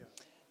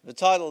The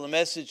title of the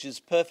message is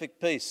Perfect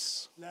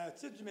Peace. Le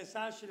titre du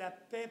message, c'est la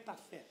paix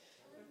parfaite.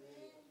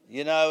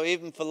 You know,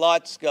 even if the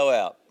lights go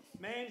out,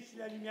 Même si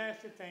la lumière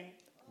s'éteint,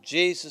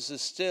 Jesus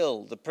is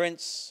still the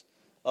Prince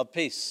of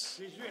Peace.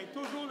 Jésus est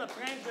toujours le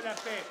prince de la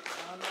paix.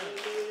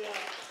 Amen.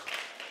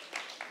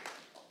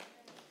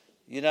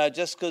 You know,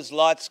 just because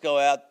lights go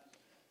out,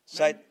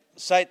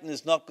 Satan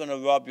is not going to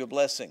rob your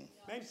blessing.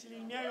 Même si les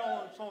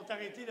lumières sont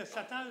arrêtées, le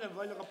Satan ne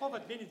volera pas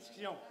votre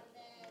bénédiction.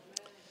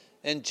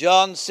 In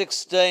John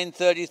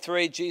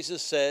 16:33,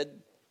 Jesus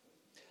said,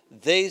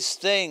 "These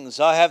things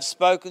I have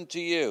spoken to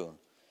you,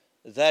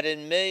 that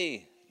in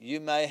me you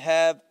may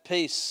have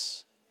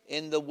peace.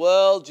 In the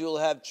world you'll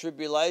have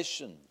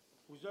tribulation.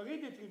 Vous aurez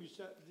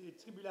des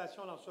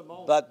tribulations dans ce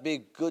monde. But be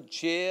good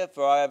cheer,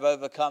 for I have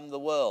overcome the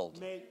world."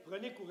 Mais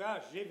prenez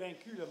courage, j'ai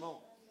vaincu le monde.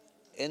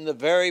 In the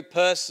very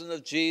person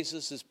of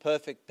Jesus is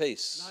perfect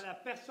peace. Dans la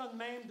personne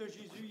même de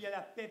Jésus, il y a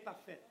la paix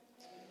parfaite.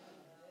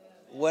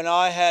 When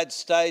I had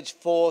stage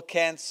 4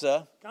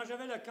 cancer, Quand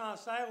j'avais le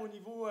cancer au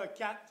niveau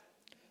 4,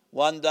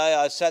 one day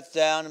I sat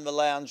down in the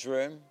lounge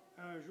room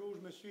un jour,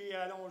 je me suis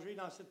allongé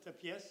dans cette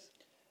pièce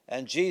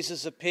and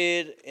Jesus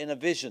appeared in a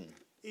vision.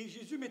 et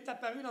Jésus m'est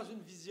apparu dans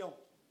une vision.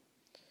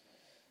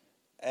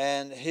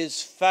 And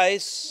his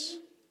face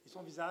Et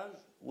son visage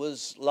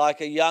was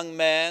like a young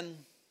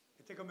man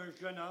était comme un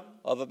jeune homme.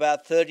 of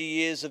about 30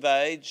 years of Il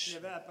age.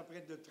 avait à peu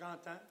près de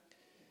 30 ans.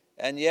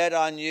 And yet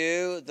I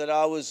knew that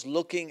I was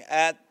looking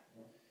at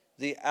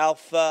the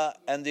Alpha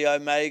and the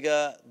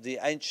Omega, the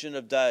Ancient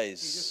of Et je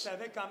Days.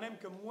 savais quand même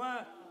que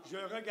moi, je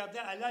regardais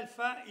à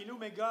l'alpha et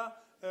l'oméga.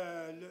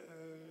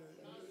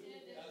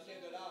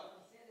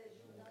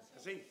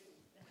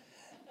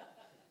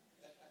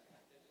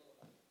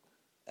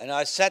 And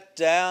I sat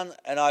down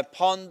and I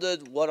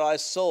pondered what I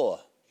saw.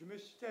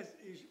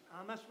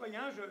 En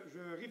m'assoyant, je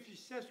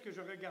réfléchissais à ce que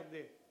je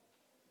regardais.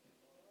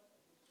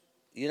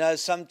 You know,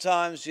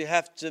 sometimes you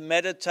have to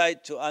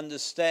meditate to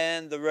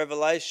understand the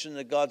revelation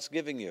that God's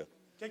giving you.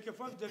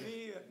 Quelquefois, vous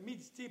devez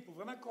méditer pour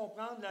vraiment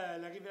comprendre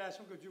la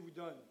révélation que Dieu vous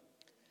donne.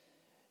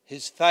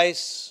 His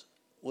face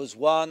was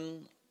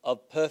one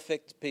of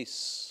perfect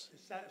peace.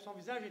 Son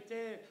visage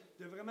était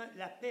de vraiment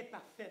la paix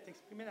parfaite,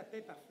 exprimer la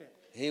paix parfaite.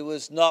 He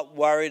was not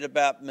worried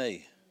about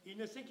me. Il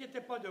ne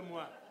s'inquiétait pas de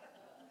moi.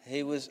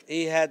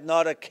 He had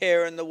not a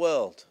care in the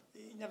world.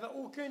 Il n'avait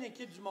aucun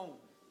inquiet du monde.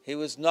 He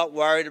was not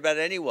worried about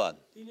anyone.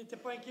 Il n'était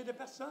pas inquiet de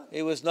personne.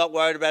 He was not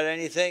worried about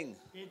anything.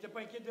 Il n'était pas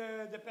inquiet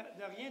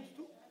de rien du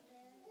tout.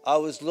 I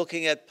was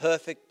looking at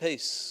perfect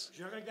peace.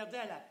 Je regardais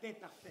à la paix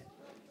parfaite.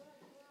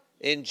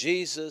 In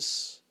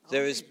Jesus,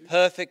 there is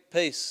perfect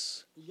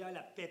peace. Il y a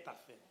la paix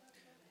parfaite.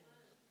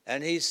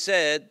 And he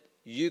said,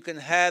 you can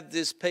have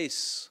this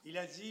peace. Il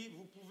a dit,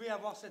 vous pouvez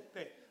avoir cette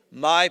paix.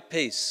 My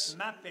peace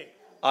Ma paix,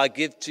 I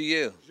give to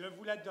you. je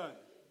vous la donne.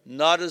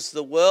 Not as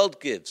the world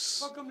gives,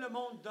 Pas comme le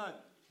monde donne,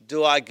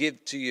 do I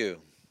give to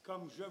you.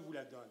 comme je vous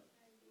la donne.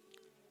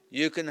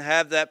 You can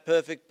have that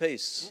perfect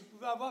peace. Vous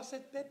pouvez avoir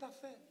cette paix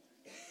parfaite.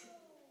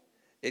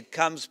 It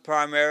comes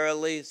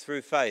primarily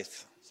through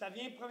faith, Ça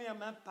vient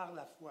premièrement par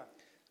la foi.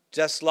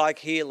 just like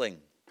healing,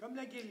 Comme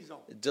la guérison,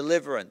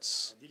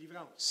 deliverance, la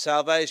délivrance,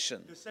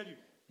 salvation. le salut.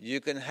 You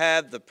can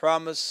have the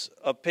promise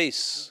of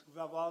peace. Vous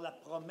pouvez avoir la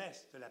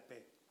promesse de la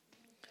paix.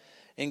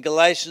 In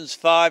Galatians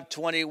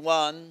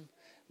 5:21,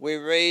 we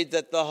read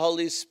that the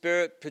Holy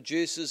Spirit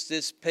produces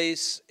this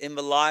peace in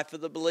the life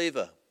of the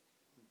believer.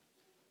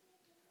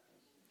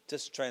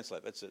 Just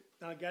translate, that's it.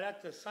 Dans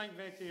Galates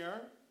 5:21,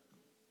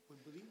 vous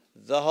le believe?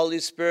 The Holy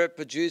Spirit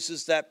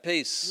produces that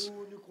peace.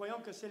 Nous croyons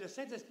que c'est le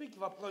Saint-Esprit qui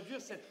va produire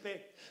cette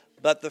paix.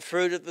 But the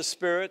fruit of the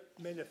Spirit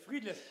Mais le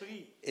fruit de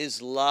l'Esprit,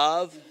 is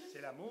love,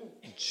 c'est l'amour,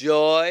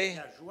 joy,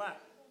 la joie,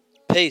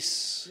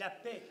 peace, la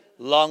paix,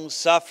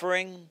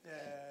 long-suffering,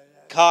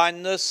 la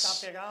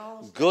kindness,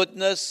 tempérance,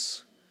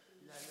 goodness,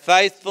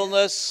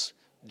 faithfulness,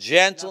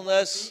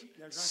 gentleness,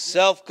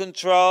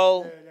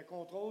 self-control. le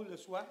contrôle, le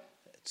soi.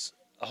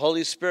 The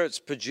Holy Spirit's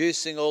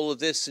producing all of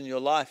this in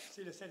your life.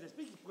 C'est le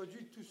Saint-Esprit qui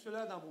produit tout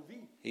cela dans vos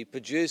vies. He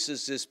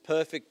produces this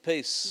perfect Il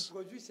peace.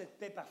 produit cette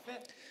paix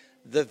parfaite.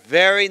 The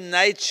very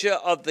nature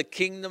of the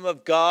kingdom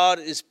of God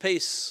is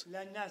peace.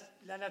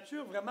 La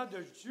nature vraiment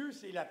de Dieu,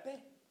 c'est la paix.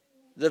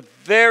 The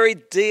very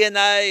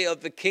DNA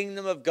of the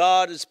kingdom of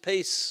God is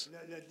peace.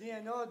 Le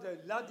DNA,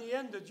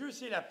 l'ADN de Dieu,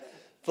 c'est la paix.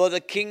 For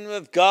the kingdom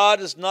of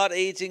God is not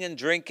eating and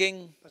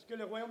drinking, Parce que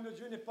le royaume de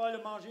Dieu n'est pas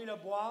le manger et le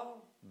boire,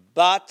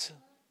 but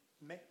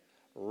mais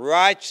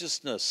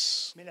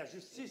righteousness la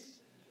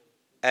justice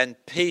and et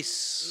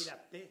peace la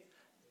paix,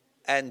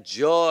 and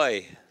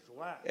joy.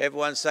 joie.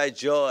 Everyone say Tout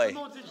joy. le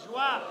monde dit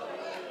joie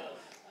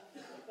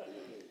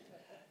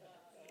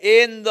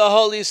In the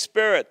Holy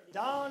Spirit.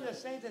 dans le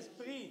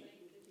Saint-Esprit.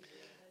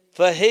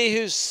 For he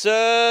who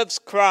serves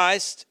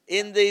Christ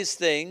in these Parce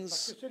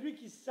things que celui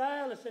qui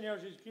sert le Seigneur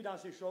Jésus-Christ dans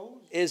ces choses,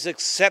 is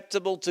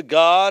acceptable to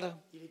God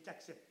il est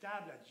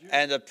acceptable à Dieu,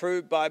 and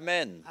approved by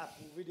men.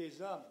 approuvé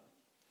des hommes.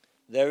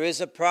 There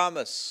is a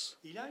promise.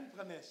 Il a une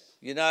promesse.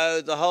 You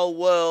know, the whole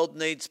world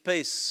needs Vous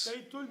peace.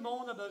 savez, tout le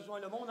monde a besoin,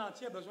 le monde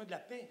entier a besoin de la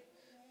paix.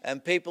 And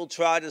people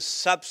try to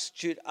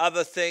substitute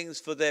other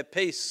things for their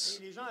peace.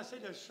 Et les gens essaient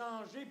de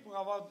changer pour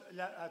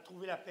à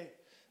trouver la paix.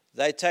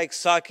 They take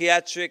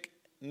psychiatric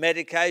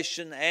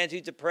medication, Ils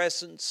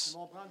antidepressants.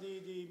 vont prendre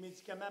des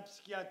médicaments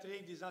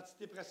psychiatriques, des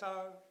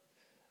antidépresseurs.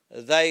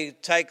 They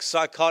take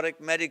psychotic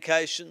On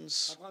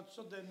medications, prend toutes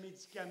sortes de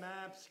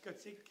médicaments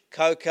psychotiques,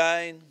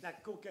 cocaine, la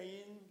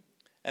cocaïne,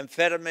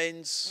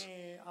 amphetamines.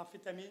 et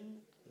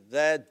amphétamine.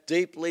 They're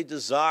deeply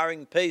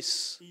desiring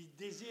peace. Ils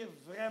désirent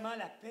vraiment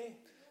la paix.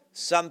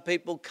 Some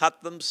people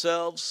cut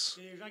themselves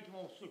C'est les gens qui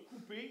vont se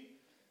couper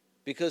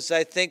because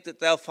they think that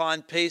they'll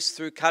find peace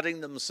through cutting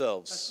parce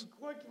themselves. qu'ils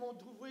croient qu'ils vont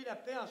trouver la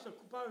paix en se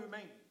coupant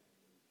eux-mêmes.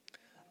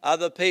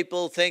 Other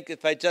people think if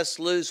they just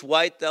lose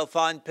weight, they'll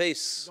find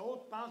peace.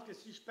 D'autres pensent que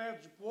si je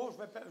perds du poids, je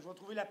vais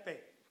trouver la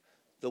paix.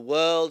 The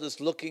world is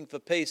looking for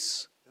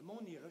peace. Le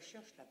monde y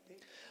recherche la paix.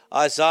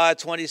 Isaiah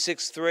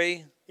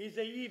 26:3,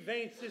 Ésaïe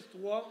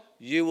 26:3,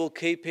 you will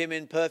keep him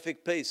in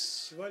perfect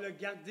peace, tu vas le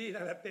garder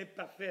dans la paix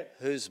parfaite.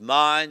 whose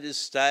mind is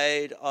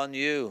stayed on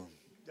you,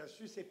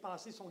 Dessus, ses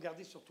pensées sont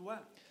gardées sur toi.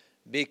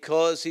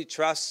 because he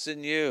trusts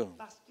in you.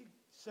 Parce qu'il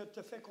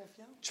te fait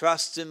confiance.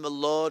 Trust in the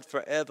Lord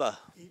forever.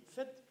 Et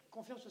faites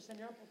confiance au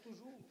Seigneur pour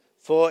toujours.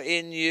 For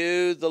in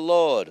you, the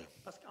Lord,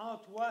 Parce qu'en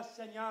toi,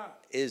 Seigneur,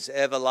 is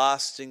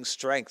everlasting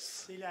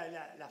strength. c'est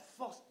la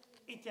force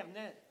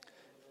éternelle.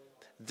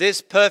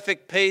 This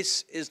perfect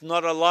peace is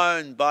not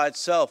alone by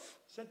itself.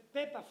 Cette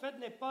paix parfaite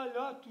n'est pas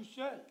là tout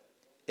seul.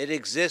 It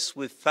exists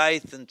with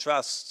faith and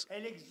trust.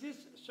 Elle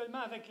existe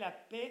seulement avec la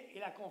paix et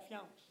la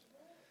confiance.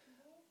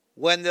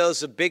 When there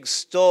was a big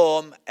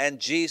storm and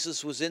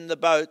Jesus was in the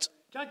boat,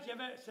 Quand il y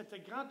avait cet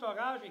grand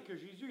orage et que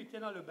Jésus était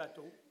dans le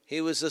bateau, he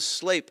was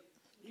asleep.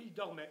 il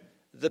dormait.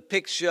 The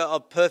picture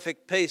of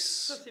perfect Ça,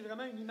 peace. c'est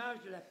vraiment une image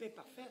de la paix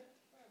parfaite.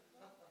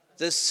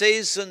 The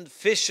seasoned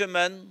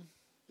fishermen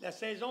La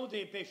saison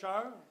des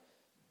pêcheurs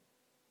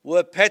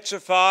were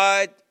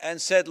petrified and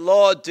said,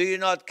 Lord, do you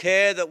not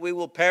care that we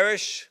will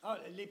perish?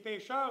 les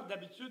pêcheurs,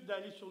 d'habitude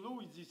d'aller sur l'eau,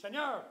 ils disent,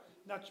 Seigneur,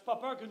 n'as-tu pas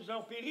peur que nous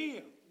allons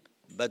périr?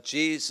 But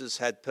Jesus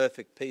had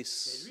perfect Mais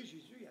peace. lui,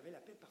 Jésus, il avait la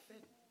paix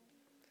parfaite.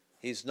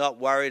 He's not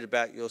worried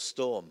about your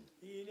storm.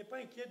 Et il n'est pas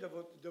inquiet de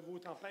vos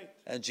tempêtes.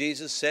 And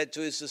Jesus said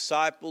to his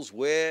disciples,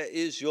 where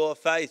is your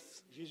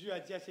faith? Jésus a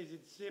dit à ses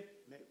disciples,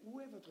 mais où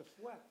est votre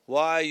foi? Why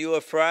are you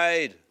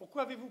afraid?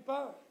 Pourquoi avez-vous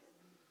peur?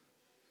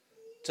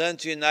 Turn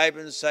to your neighbor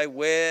and say,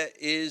 where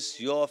is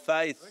your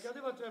faith? Regardez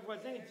votre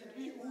voisin et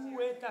dites-lui, où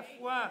est ta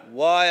foi?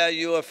 Why are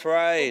you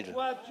afraid?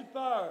 Pourquoi as-tu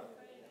peur?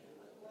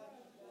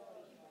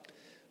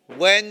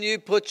 When you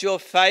put your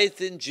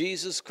faith in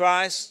Jesus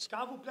Christ,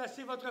 Quand vous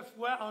placez votre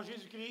foi en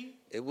Jésus-Christ,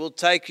 it will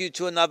take you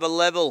to another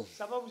level,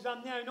 ça va vous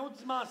emmener à une autre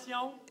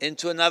dimension,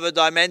 into another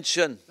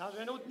dimension, dans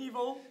un autre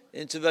niveau,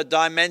 into the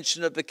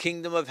dimension of the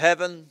kingdom of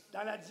heaven,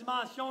 dans la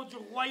dimension du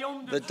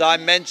royaume de the Dieu,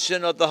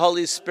 dimension of the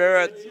Holy la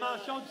Spirit,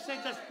 dimension du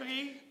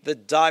Saint-Esprit, the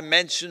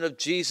dimension of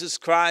Jesus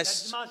la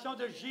Christ. dimension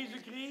de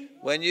Jésus-Christ.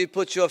 When you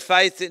put your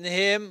faith in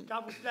Him,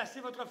 Quand vous placez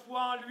votre foi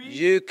en lui,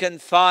 you can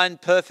find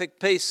perfect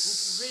vous trouvez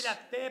peace, la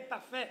paix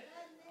parfaite.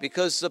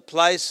 because the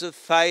place of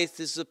faith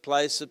is the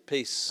place of Parce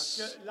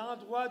peace. que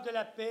l'endroit de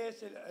la paix,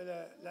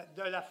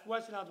 de la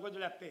foi, c'est l'endroit de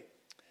la paix.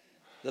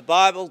 The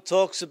Bible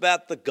talks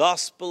about the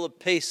gospel of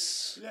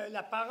peace.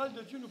 La parole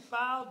de Dieu nous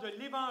parle de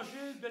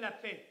l'évangile de la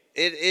paix.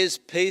 It is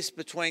peace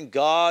between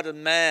God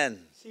and man.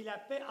 C'est la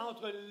paix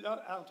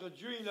entre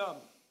Dieu et l'homme.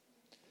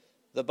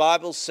 The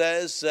Bible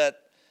says that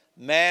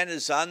man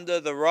is under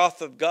the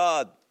wrath of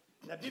God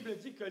La Bible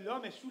dit que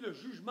l'homme est sous le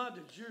jugement de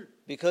Dieu.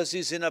 because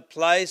he's in a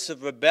place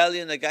of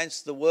rebellion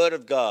against the word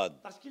of God.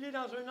 Parce qu'il est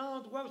dans un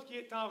endroit où il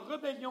est en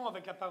rébellion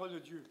avec la parole de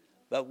Dieu.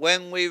 But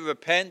when we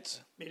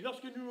repent Mais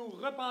lorsque nous nous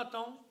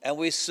repentons, and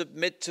we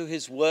submit to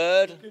his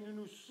word, que nous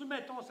nous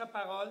soumettons à sa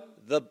parole,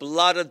 the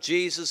blood of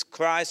Jesus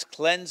Christ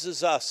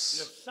cleanses le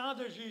us. sang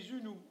de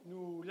Jésus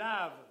nous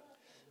lave.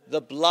 The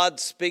blood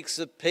speaks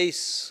of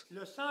peace.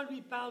 Le sang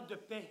lui parle de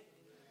paix.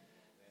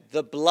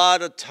 The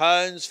blood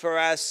atones for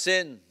our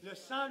sin. Le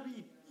sang,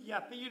 lui, il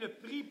a payé le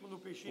prix pour nos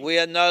péchés. We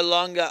are no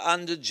longer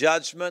under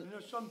judgment, Nous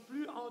ne sommes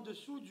plus en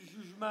dessous du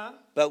jugement,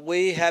 but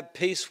we have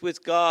peace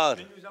with God.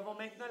 mais nous avons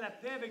maintenant la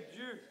paix avec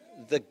Dieu.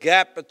 The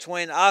gap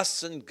between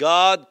us and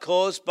God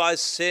caused by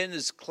sin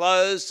is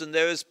closed and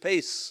there is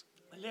peace.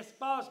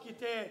 L'espace qui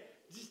était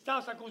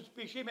distance à cause du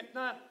péché,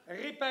 maintenant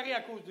réparé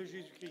à cause de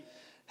Jésus-Christ.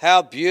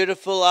 How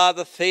beautiful are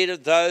the feet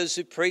of those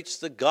who preach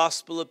the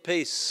gospel of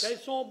peace, Quels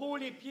sont beaux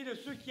les pieds de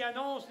ceux qui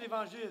annoncent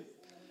l'évangile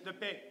de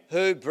paix,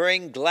 who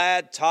bring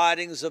glad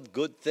tidings of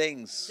good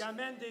things. qui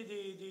amènent des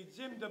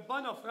dîmes de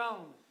bonne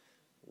offrande.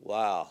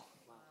 Wow.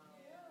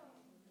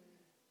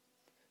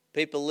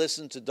 People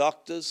listen to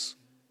doctors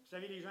Vous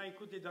savez, les gens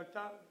écoutent les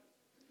docteurs,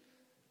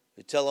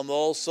 who tell them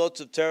all sorts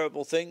of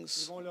terrible ils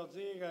things, vont leur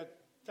dire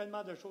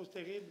tellement de choses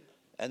terribles,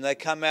 and they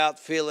come out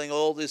feeling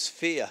all this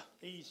fear.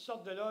 et ils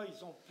sortent de là, ils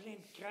sont pleins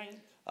de crainte.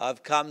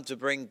 I've come to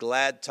bring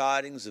glad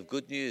tidings of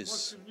good Moi, je news.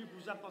 suis venu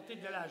pour vous apporter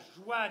de la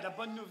joie, de la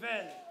bonne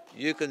nouvelle.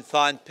 You can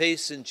find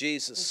peace in Vous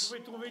Jesus.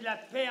 pouvez trouver de la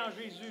paix en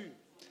Jésus.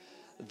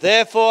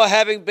 Therefore,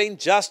 having been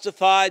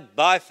justified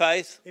by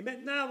faith, Et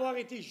maintenant avoir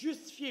été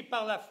justifiés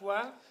par la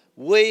foi,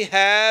 we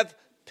have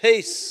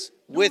peace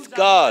nous with avons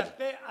la God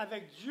paix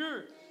avec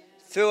Dieu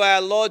through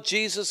our Lord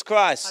Jesus à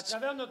Christ,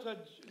 travers notre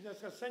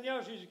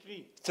Seigneur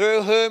Jésus-Christ.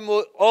 through whom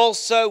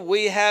also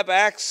we have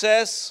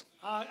access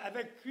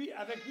Avec lui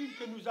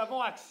que nous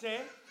avons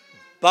accès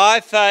by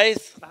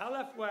faith par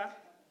la foi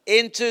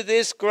into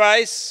this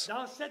grace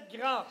dans cette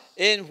grâce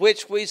in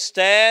which we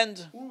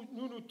stand où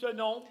nous nous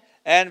tenons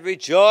and et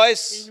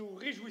rejoice nous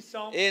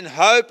réjouissons in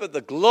hope of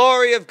the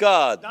glory of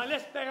God. dans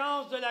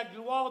l'espérance de la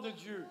gloire de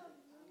Dieu.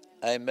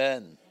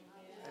 Amen.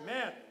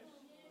 Amen.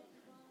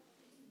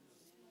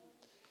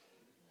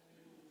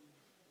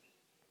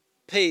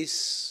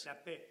 Peace La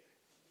paix,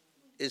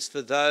 is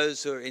for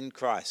those who are in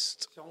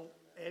Christ.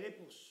 elle est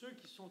pour ceux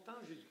qui sont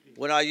en Jésus-Christ.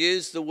 When I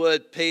use the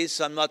word peace,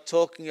 I'm not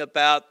talking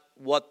about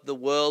what the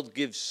world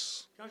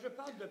gives. Quand je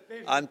parle de paix,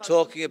 je I'm parle de ce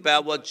talking que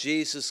about Dieu what donne.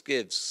 Jesus Je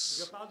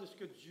gives. parle de ce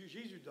que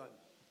Jésus donne.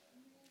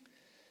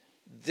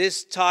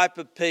 This type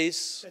of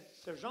peace,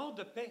 Ce genre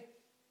de paix,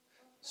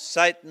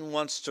 Satan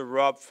wants to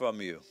rob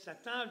from you.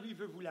 Satan, lui,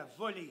 veut vous la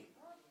voler.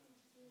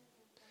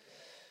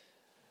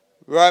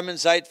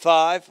 Romans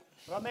 8:5.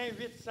 Romains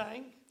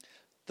 8:5.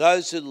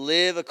 Those who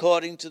live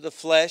according to the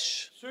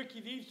flesh Ceux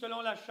qui vivent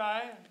selon la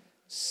chair,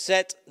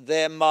 set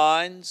their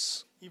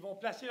minds ils vont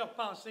placer leurs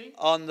pensées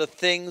on the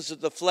things of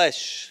the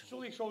flesh. sur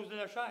les choses de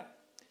la chair.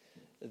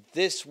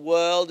 This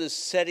world is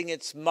setting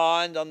its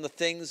mind on the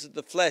things of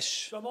the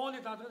flesh. Ce monde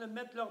est en train de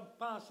mettre leurs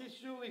pensées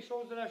sur les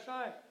choses de la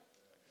chair.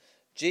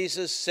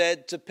 Jesus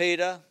said to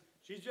Peter,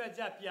 Jésus a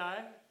dit à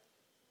Pierre,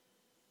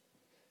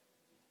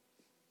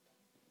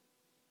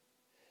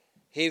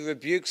 he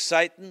rebuked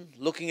Satan,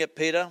 looking at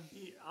Peter,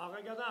 en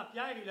regardant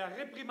Pierre, il a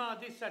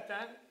réprimandé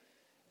Satan.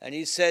 and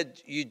he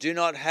said, you do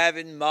not have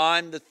in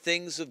mind the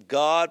things of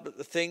God, but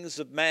the things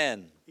of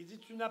man. Il dit,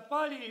 tu n'as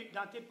pas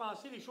dans tes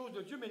pensées les choses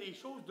de Dieu, mais les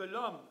choses de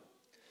l'homme.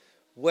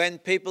 When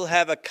people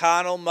have a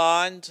carnal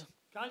mind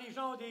Quand les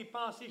gens ont des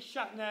pensées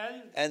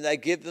charnelles and they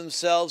give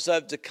themselves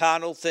over to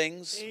carnal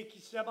things, et qui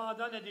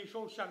s'abandonnent à des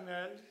choses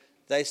charnelles,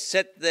 they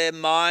set their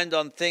mind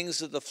on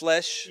things of the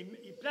flesh.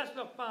 ils placent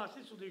leurs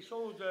pensées sur des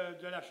choses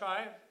de la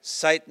chair.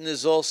 Satan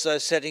is also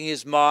setting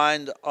his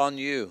mind on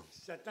you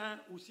Satan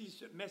aussi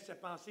met ses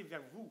pensées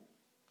vers vous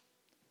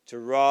to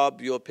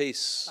rob your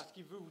peace. parce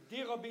qu'il veut vous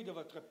dérober de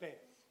votre paix.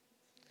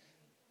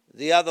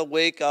 The other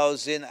week I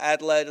was in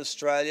Adelaide,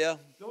 Australia.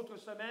 L'autre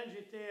semaine,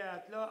 j'étais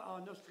là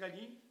en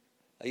Australie.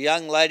 A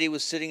young lady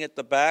was sitting at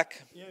the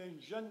back, Il y a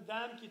une jeune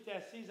dame qui était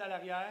assise à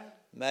l'arrière,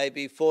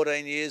 maybe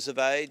 14 years of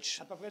age.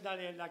 à peu près dans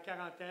la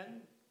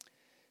quarantaine.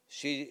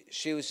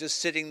 She was just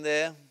sitting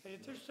there. Elle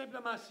était juste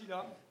simplement assise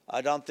là.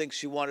 I don't think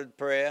she wanted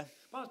prayer.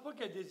 Je ne pense pas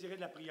qu'elle désirait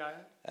de la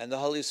prière. And the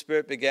Holy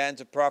Spirit began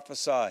to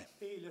prophesy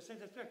Et le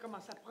Saint-Esprit a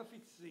commencé à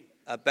prophétiser.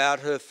 about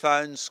her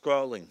phone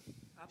scrolling.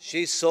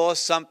 She saw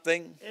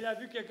something Elle a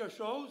vu quelque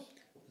chose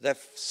that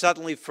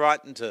suddenly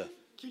frightened her.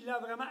 qui l'a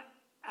vraiment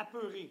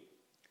apeurée.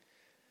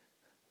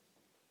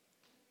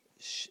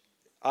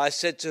 I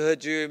said to her,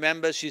 do you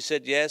remember? She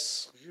said,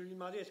 yes. Je lui ai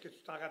demandé, est-ce que tu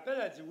t'en rappelles?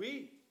 Elle a dit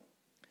oui.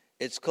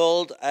 It's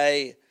called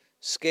a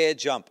scare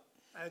jump.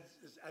 Elle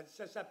dit,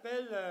 ça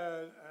s'appelle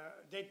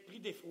d'être pris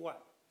d'effroi.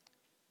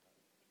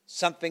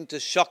 Something to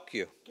shock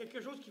you.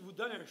 Quelque chose qui vous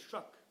donne un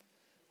choc.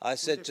 I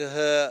said to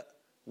her,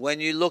 when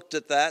you looked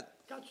at that,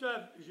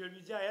 Je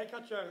lui dis à elle,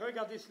 quand tu as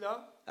regardé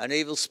cela, an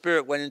evil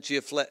spirit went into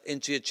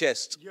your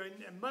chest. il y a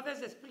un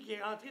mauvais esprit qui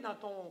est rentré dans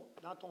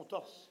ton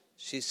torse.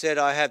 She said,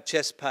 I have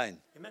chest pain.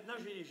 Et maintenant,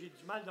 j'ai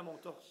du mal dans mon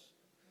torse.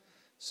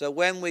 So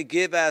when we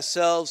give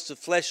ourselves to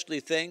fleshly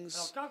Alors,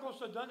 things, quand on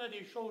se donne à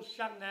des choses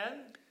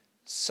charnelles,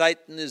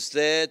 Satan is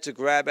there to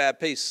grab our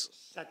peace.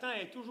 Satan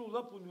est toujours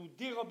là pour nous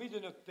dérober de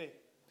notre paix.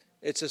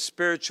 It's a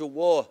spiritual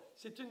war.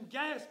 C'est une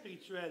guerre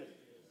spirituelle.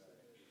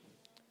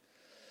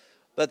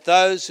 But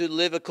those who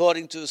live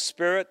according to the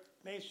Spirit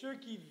Mais ceux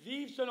qui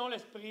vivent selon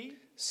l'esprit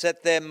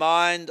set their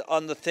mind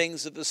on the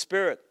things of the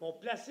Spirit. vont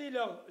placer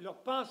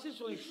leur pensée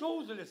sur les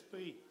choses de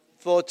l'esprit.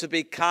 For to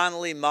be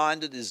carnally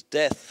minded is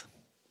death.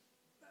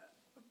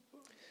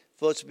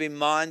 For to be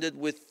minded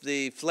with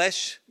the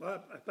flesh Ouais,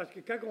 parce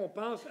que quand on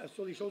pense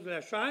sur les choses de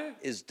la chair,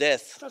 is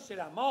death. ça c'est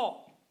la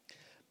mort.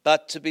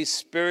 But to be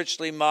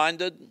spiritually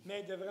minded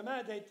Mais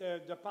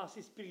de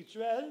penser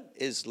spirituelle,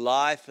 is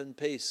life and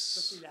ça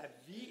peace. c'est la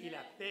vie et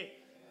la paix.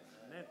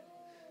 Amen.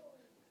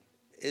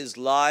 Is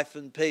life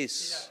and C'est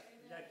peace.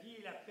 la vie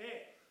et la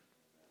paix.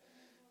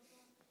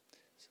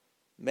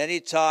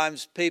 Many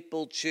times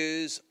people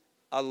choose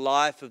a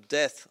life of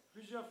death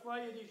Plusieurs fois,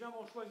 il y a des gens qui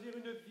vont choisir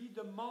une vie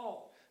de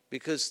mort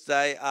because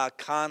they are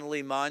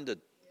carnally minded.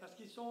 parce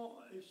qu'ils sont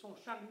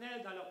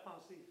charnels dans leurs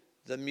pensées.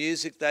 The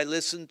music they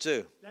listen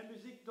to La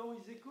musique dont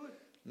ils écoutent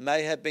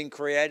may have been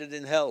created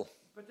in hell.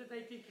 peut-être a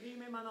été créée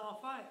même en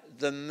enfer.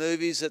 The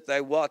movies that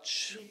they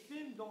watch Les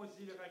films dont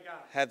ils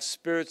regardent, have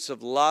spirits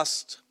of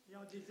lust, ils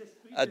ont des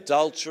esprits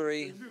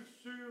adultery, de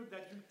luxure,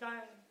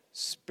 d'adultère,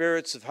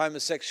 spirits of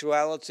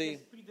homosexuality,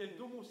 d'esprit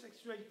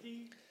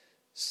d'homosexualité,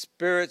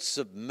 spirits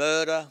of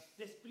murder,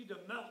 d'esprit de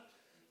meurtre,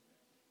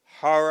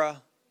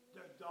 horror,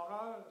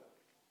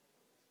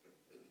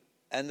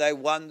 and they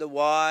wonder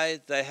why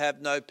they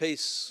have no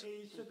peace,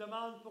 Et ils se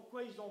demandent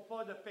pourquoi ils n'ont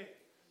pas de paix.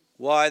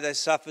 why they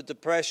suffer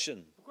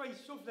depression, Pourquoi ils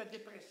souffrent de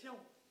dépression.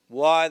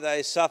 why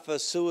they suffer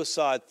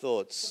suicide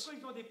thoughts. Pourquoi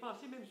ils ont des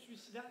pensées même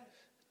suicidaires.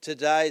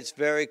 Today it's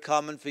very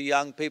common for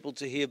young people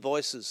to hear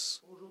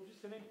voices. Aujourd'hui,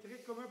 c'est même très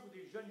commun pour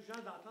des jeunes gens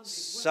d'entendre des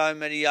voix. So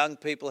many young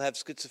people have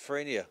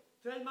schizophrenia,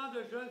 Tellement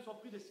de jeunes sont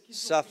pris de schizophrénie.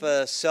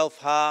 suffer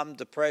self-harm,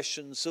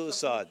 depression,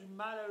 suicide Du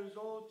mal à eux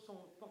autres, sont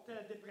portés à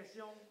la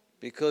dépression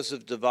because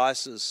of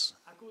devices.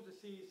 à cause de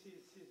ces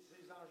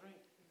engins.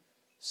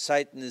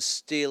 Satan is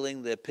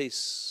stealing their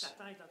peace.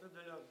 Satan est en train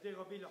de leur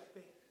dérober leur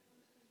paix.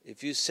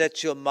 If you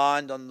set your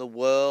mind on the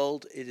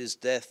world, it is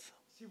death.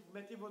 Si vous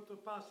mettez votre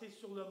pensée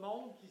sur le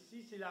monde,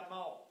 ici, c'est la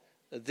mort.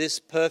 This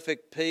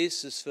perfect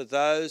peace is for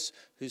those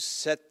who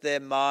set their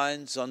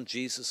minds on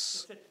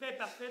Jesus. Cette paix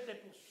parfaite est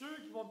pour ceux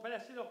qui vont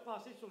placer leur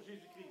pensée sur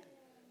Jésus-Christ.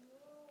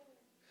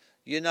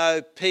 You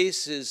know,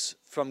 peace is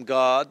from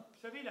God.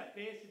 Vous savez, la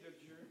paix, c'est de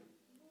Dieu.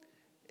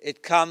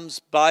 It comes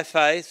by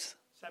faith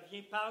Ça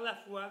vient par la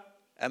foi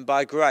and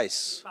by et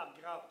grace. par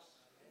grâce.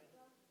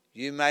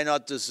 You may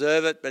not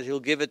deserve it, but He'll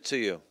give it to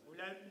you. Vous ne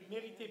la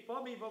méritez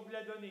pas, mais il va vous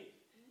la donner.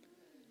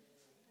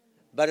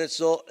 But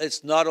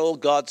it's not all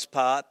God's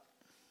part.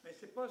 Mais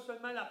ce n'est pas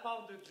seulement la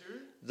part de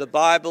Dieu. The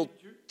Bible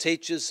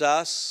teaches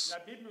us La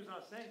Bible nous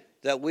enseigne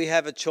that we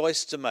have a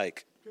choice to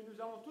make. que nous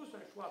avons tous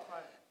un choix à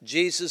faire.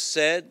 Jesus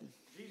said,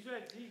 Jésus a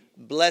dit,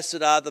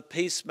 "Blessed are the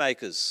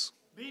peacemakers."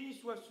 bénis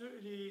soient ceux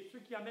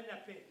qui amènent la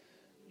paix.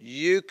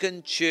 You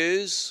can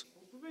choose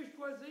Vous pouvez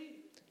choisir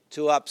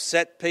to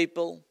upset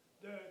people,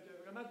 de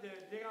vraiment de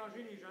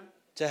déranger les gens,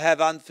 to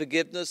have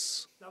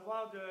unforgiveness,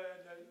 d'avoir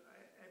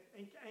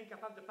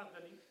incapable de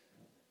pardonner,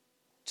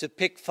 to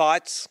pick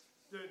fights,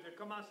 de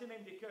commencer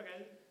même des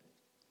querelles,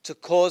 to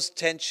cause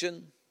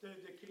tension, de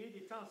créer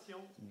des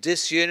tensions,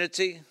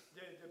 disunity,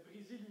 de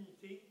briser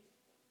l'unité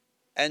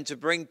and to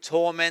bring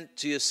torment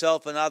to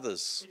yourself and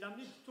others. et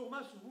d'emmener du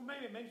tourment sur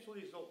vous-même et même sur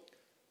les autres.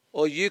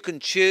 Or you can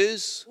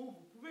choose Ou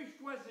vous pouvez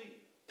choisir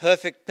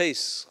perfect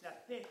peace. la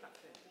paix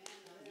parfaite.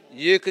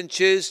 You can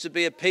choose to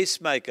be a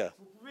peacemaker.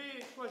 Vous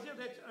pouvez choisir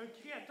d'être un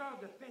créateur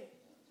de paix.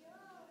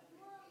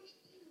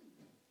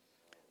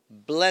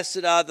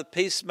 Blessed are the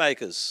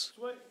peacemakers.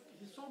 Soit,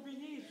 ils sont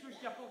bénis ceux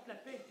qui apportent la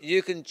paix.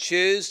 You can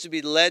choose to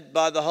be led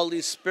by the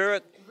Holy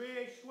Spirit. Vous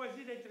pouvez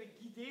choisir d'être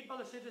guidé par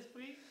le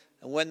Saint-Esprit.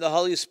 And when the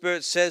Holy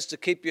Spirit says to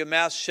keep your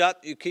mouth shut,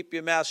 you keep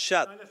your mouth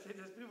shut. Quand le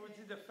Saint-Esprit vous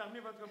dit de fermer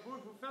votre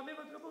bouche, vous fermez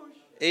votre bouche.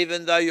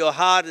 Even though your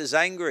heart is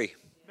angry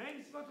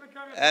Même si votre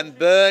cœur est and fâché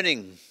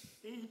burning,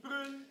 et il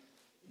brûle,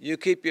 you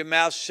keep your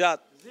mouth shut.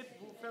 zip,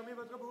 vous fermez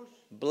votre bouche.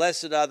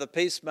 Blessed are the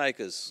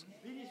peacemakers.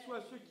 Bénis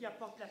soient ceux qui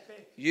apportent la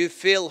paix. You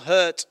feel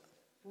hurt,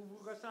 Vous vous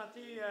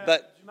ressentez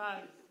But- du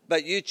mal,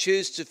 but you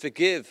choose to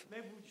forgive.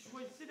 mais vous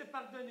choisissez de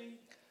pardonner.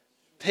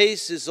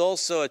 Peace is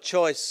also a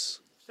choice.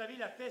 Vous savez,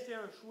 la paix, c'est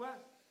un choix.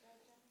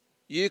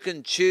 You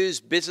can choose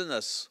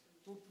bitterness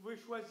Vous pouvez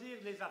choisir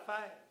les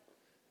affaires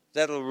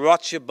that'll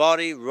rot your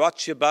body,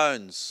 rot your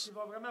bones, qui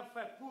vont vraiment vous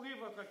faire pourrir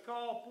votre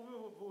corps, pourrir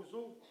vos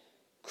os,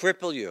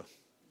 cripple you.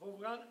 vont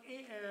vous rendre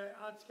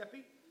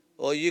handicapé.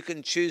 Or you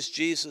can choose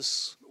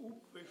Jesus. Ou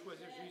vous pouvez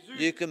choisir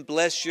Jésus. You can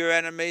bless your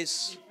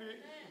enemies, Et puis,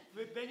 vous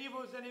pouvez bénir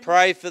vos ennemis,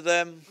 pray for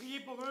them, prier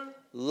pour eux,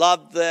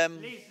 love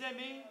them, les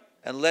aimer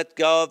and let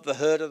go of the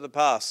hurt of the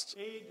past.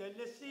 et de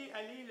laisser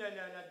aller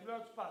la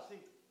douleur du passé.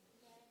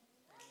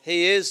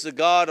 He is the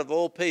God of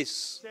all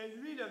peace. C'est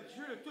lui le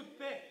Dieu de toute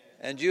paix.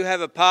 And you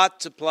have a part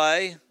to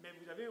play Mais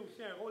vous avez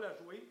aussi un rôle à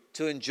jouer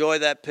to enjoy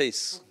that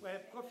peace.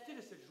 pour profiter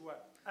de cette joie,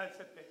 de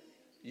cette paix.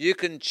 You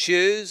can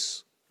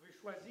choose, Vous pouvez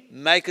choisir,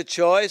 make a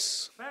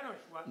choice, faire un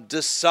choix,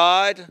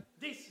 decide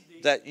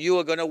décider that you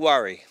are going to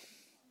worry.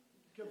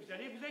 que vous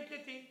allez vous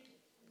inquiéter.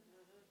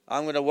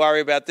 I'm going to worry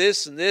about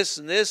this and this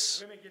and this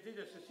Vous pouvez m'inquiéter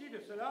de ceci, de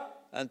cela,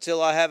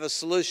 until I have a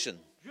solution.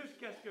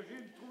 jusqu'à ce que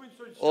je trouve une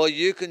solution. Or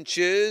you can Ou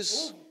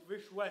choose vous pouvez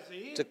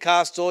choisir to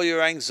cast all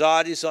your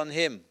anxieties on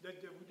Him. de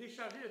vous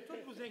décharger de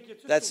toutes vos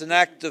inquiétudes. That's sur an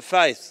Jésus. act of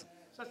faith.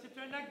 Ça, c'est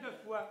un acte de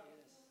foi.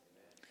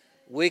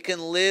 We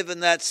can live in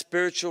that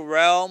spiritual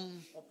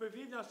realm, On peut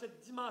vivre dans cette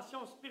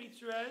dimension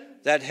spirituelle,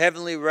 that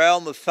heavenly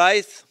realm of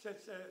faith,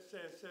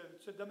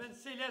 ce domaine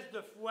céleste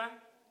de foi,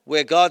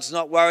 where God's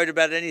not worried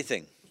about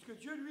anything. parce que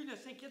Dieu, lui, ne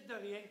s'inquiète de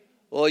rien.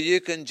 Or you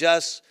can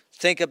just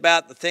think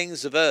about the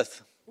things of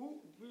earth. Ou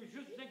vous pouvez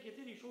juste vous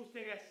inquiéter des choses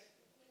terrestres.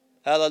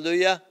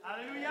 Hallelujah.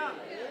 Alléluia.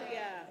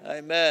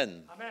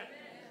 Amen. Amen.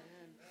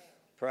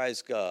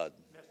 Praise God.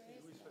 Merci,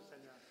 loué soit le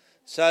Seigneur.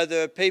 So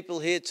there are people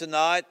here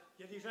tonight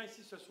Il y a des gens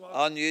ici ce soir,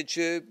 on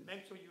YouTube.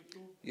 même sur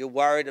YouTube, You're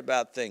worried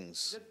about vous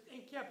things. êtes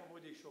inquiets à propos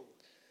des choses.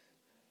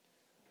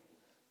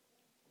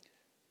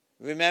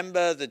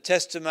 Remember the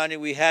testimony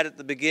we had at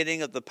the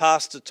beginning of the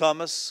Pastor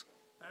Thomas?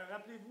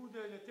 Rappelez-vous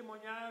le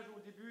témoignage au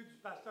début du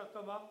pasteur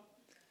Thomas.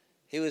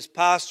 He was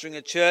pastoring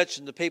a church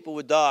and the people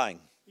were dying.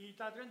 Il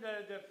est en train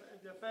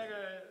de faire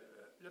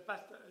le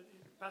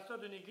pasteur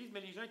d'une église,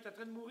 mais les gens étaient en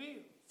train de mourir.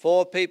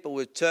 4 people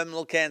with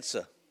terminal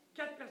cancer.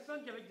 4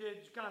 personnes qui avaient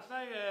du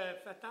cancer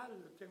fatal,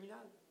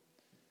 terminal.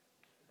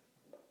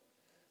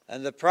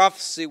 And the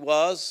prophecy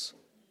was,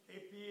 Et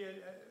puis,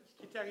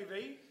 ce qui est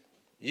arrivé,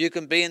 you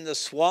can be in the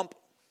swamp,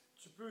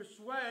 tu peux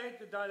soit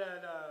être dans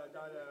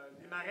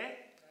les marais,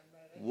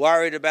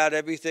 worried about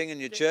everything in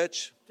your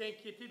church,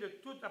 t'inquiéter de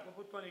tout à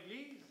propos de ton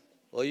église,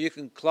 or you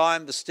can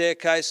climb the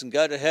staircase and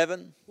go to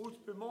heaven ou tu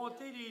peux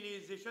monter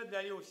les échelles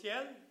d'aller au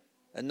ciel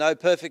and know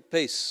perfect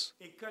peace.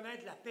 et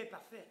connaître la paix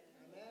parfaite.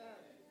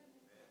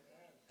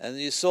 And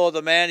you saw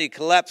the man, he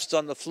collapsed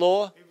on the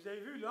floor. Et vous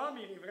avez vu, l'homme,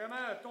 il est vraiment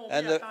tombé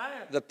And à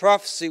terre. the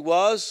prophecy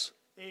was,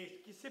 Et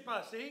ce qui s'est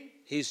passé,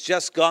 he's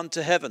just gone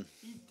to heaven.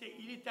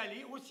 il est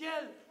allé au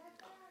ciel.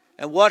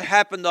 And what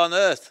happened on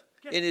earth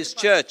Qu'est-ce in qui his s'est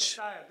passé church?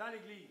 sur terre, dans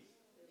l'église?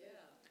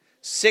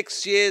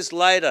 6 years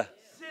later,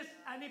 6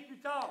 années plus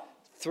tard,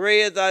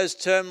 3 of those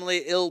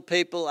terminally ill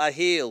people are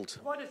healed.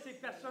 3 de ces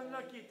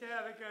personnes-là qui étaient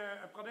avec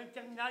un problème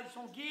terminal, ils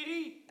sont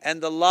guéris. And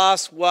the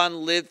last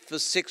one lived for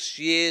 6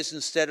 years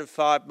instead of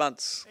 5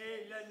 months.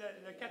 Et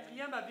le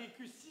quatrième a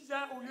vécu 6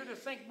 ans au lieu de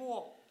 5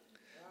 mois.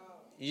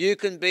 You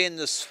can be in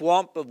the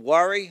swamp of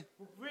worry,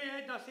 Vous pouvez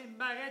être dans ces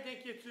marais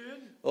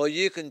d'inquiétude. or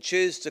you can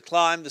choose to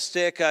climb the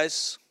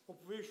staircase Vous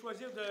pouvez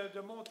choisir de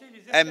monter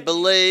les and escaliers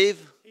believe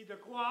et de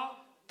croire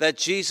that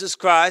Jesus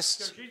que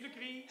Christ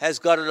Jésus-Christ has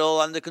got it all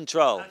under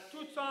control. a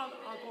tout ça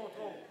en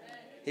contrôle.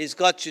 He's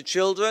got your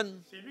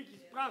children, C'est lui qui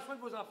prend soin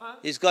de vos enfants.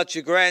 he's got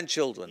your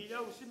grandchildren. Il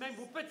a aussi même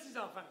vos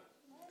petits-enfants.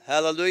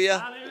 Hallelujah.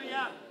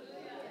 Alléluia.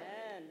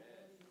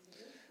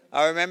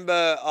 I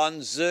remember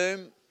on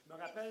Zoom, Je me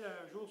rappelle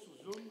un jour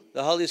sur Zoom,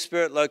 the Holy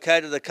Spirit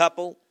located a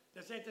couple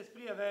le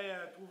Saint-Esprit avait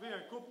trouvé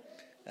un couple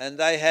and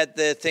they had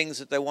their things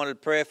that they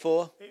wanted prayer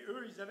for. et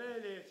eux, ils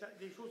avaient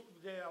des choses qu'ils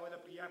voulaient avoir la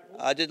prière pour.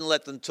 I didn't let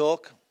them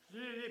talk. Je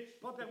ne leur ai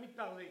pas permis de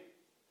parler.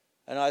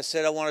 And I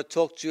said, I want to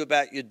talk to you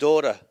about your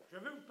daughter. Je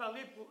veux vous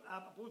parler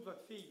à propos de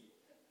votre fille.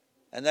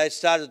 And they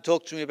started to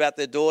talk to me about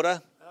their daughter,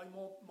 Alors, ils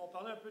m'ont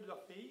parlé un peu de leur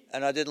fille,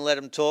 and I didn't let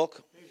them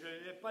talk. mais je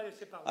ne l'ai pas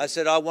laissé parler. I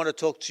said, I want to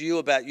talk to you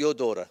about your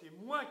daughter. C'est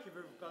moi qui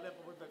veux vous parler à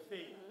propos de votre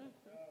fille.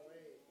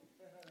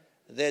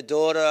 Their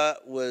daughter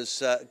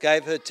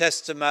gave her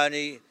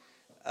testimony.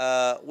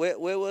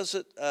 Where was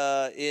it?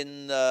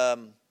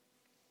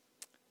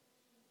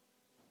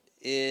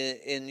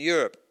 In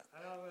Europe.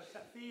 Alors, sa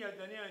fille a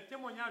donné un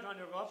témoignage en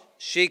Europe.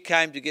 She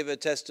came to give her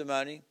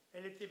testimony.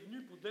 Elle était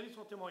venue pour donner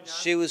son témoignage.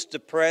 She was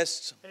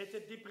depressed, Elle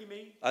était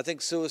déprimée. I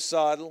think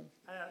suicidal.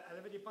 Elle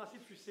avait des pensées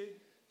de suicide.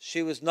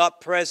 She was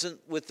not present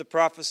with the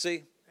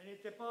prophecy. Elle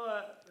n'était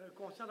pas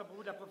consciente à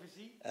propos de la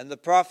prophétie. And the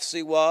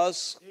prophecy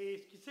was, Et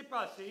ce qui s'est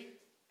passé,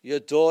 your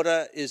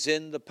daughter is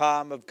in the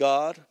palm of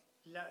God,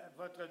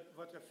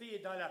 votre fille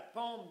est dans la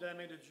paume de la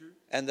main de Dieu.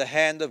 and the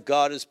hand of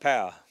God is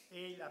power.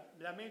 Et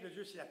la main de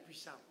Dieu, c'est la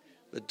puissance.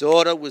 The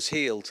daughter was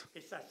healed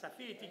Et sa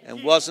fille était and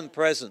guérie. wasn't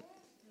present.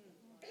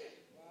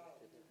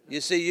 You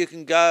see, you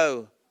can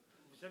go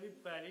Vous savez, vous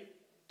pouvez aller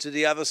to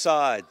the other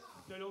side.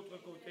 de l'autre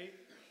côté.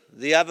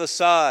 The other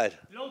side.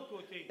 De l'autre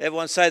côté.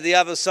 Everyone say the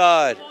other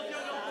side. On dit de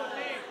l'autre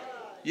côté.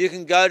 You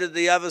can go to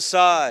the other Vous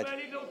side pouvez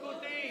aller de l'autre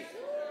côté.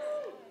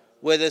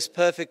 where there's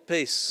perfect Où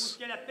peace,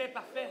 il y a la paix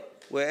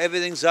parfaite. where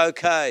everything's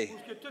okay.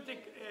 Où que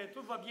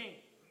tout va bien.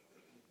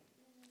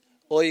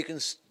 Or you can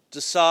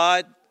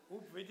decide Vous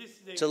pouvez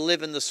décider to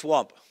live in the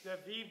swamp de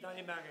vivre dans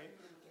les marais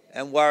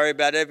and worry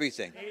about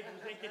everything. et de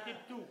vous inquiéter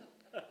de tout.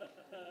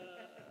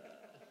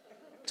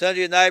 Turn to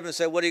your neighbor and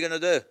say, what are you going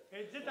to do?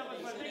 Et dites à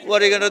votre voisin,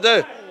 What are you going to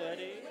do?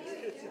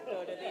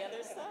 Go to the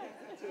other side.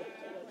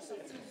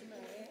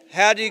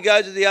 How do you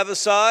go to the other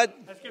side?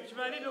 est-ce que tu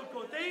veux aller de l'autre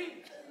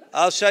côté?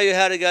 I'll show you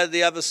how to go to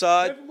the other Je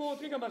vais side. vous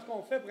montrer comment est-ce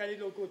qu'on fait pour aller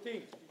de l'autre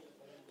côté.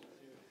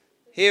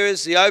 Here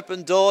is the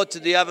open door to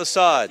the other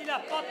side. C'est la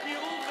porte qui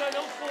ouvre de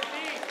l'autre côté.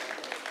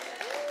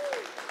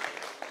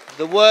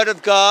 The Word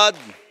of God,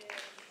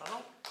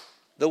 Pardon?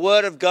 the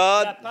Word of La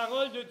God,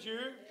 parole de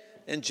Dieu,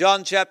 in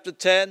John chapter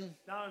 10,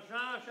 dans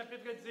Jean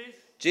chapitre 10,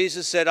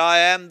 Jesus said, I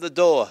am the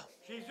door.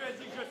 Jésus a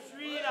dit, je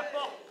suis la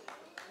porte.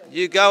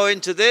 You go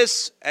into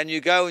this and you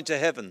go into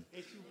heaven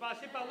Et si vous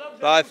passez par là, vous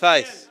by allez au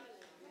ciel. faith.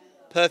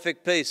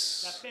 Perfect La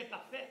peace. paix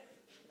parfaite.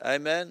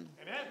 Amen.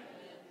 Amen.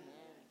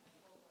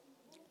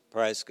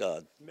 Praise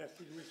God.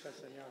 Merci Louis, cher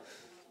Seigneur.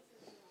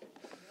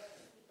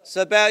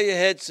 So bow your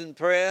heads in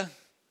prayer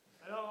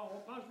Alors,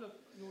 on penche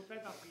nos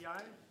têtes en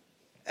prière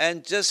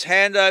and just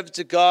hand over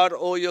to God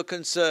all your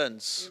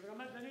concerns, et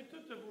vraiment donner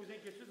toutes vos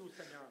inquiétudes au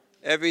Seigneur.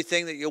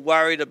 everything that you're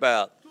worried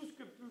about, Tout ce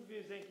que vous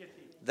pouvez vous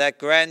inquiéter. that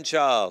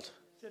grandchild,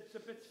 Ce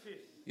petit-fils,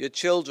 your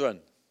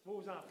children. vos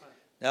enfants.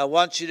 Now I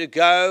want you to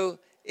go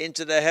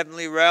into the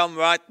heavenly realm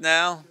right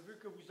now Je veux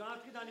que vous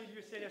entrez dans les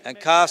lieux célestes and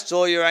maintenant cast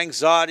all your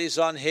anxieties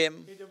on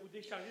Him. et de vous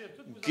décharger de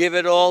toutes vos Give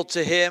it anxiétés. all to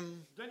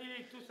Him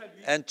Donnez-les tous à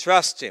lui and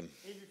trust Him.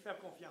 et lui faire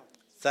confiance.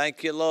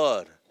 Thank you,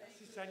 Lord.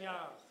 Merci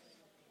Seigneur.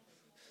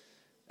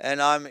 And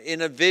I'm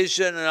in a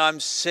vision and I'm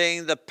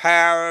seeing the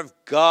power of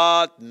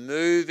God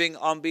moving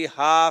on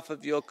behalf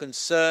of your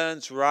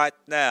concerns right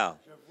now.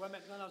 Je vois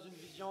maintenant dans une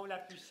vision la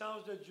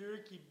puissance de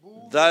Dieu qui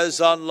bouge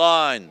Those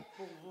online,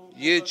 pour vos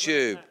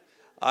YouTube, besoins.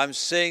 I'm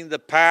seeing the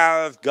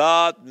power of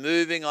God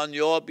moving on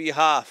your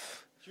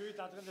behalf. Dieu est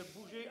en train de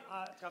bouger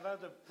à travers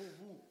pour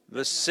vous.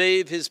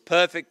 Receive his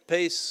perfect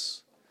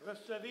peace,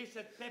 Recevez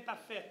cette paix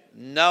parfaite,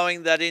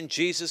 knowing that in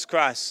Jesus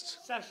Christ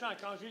sachant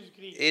qu'en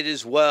Jésus-Christ, it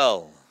is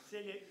well. tout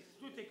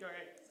est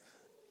correct.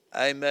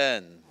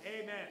 Amen.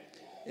 Amen.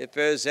 If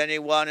there is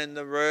anyone in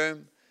the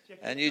room S'il y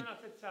a and quelqu'un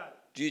dans cette salle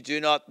you do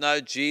not know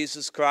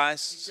Jesus et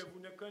Christ, que vous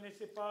ne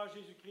connaissez pas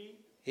Jésus-Christ,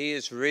 he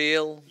is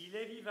real. il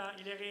est vivant,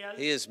 il est réel,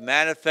 He has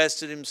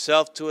manifested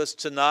himself to us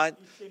tonight.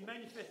 il s'est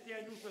manifesté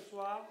à nous ce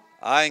soir.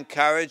 I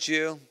encourage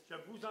you, Je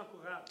vous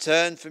encourage.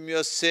 turn from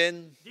your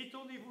sin,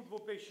 Détournez-vous de vos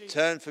péchés.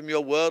 turn from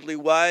your worldly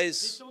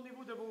ways,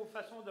 Détournez-vous de vos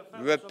façons de faire.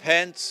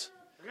 repent,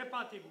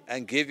 Repentez-vous.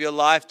 and give your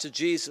life to Et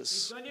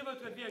Jesus. donnez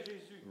votre vie à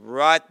Jésus.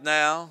 Right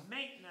now,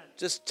 Maintenant,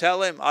 just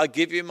tell him, I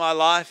give you my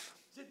life.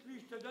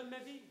 dites-lui, je te donne ma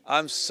vie.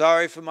 I'm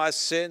sorry for my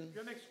sin.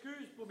 Je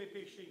m'excuse pour mes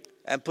péchés.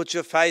 And put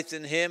your faith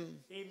in him,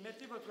 Et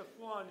mettez votre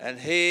foi en lui. and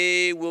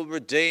he will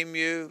redeem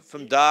you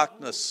from Il va vous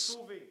darkness.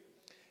 sauver.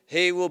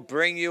 He will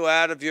bring you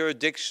out of your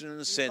addiction and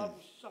Il sin. va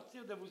vous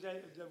sortir de vos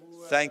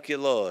Thank you,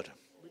 Lord.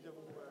 de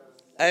vos,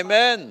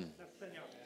 Amen.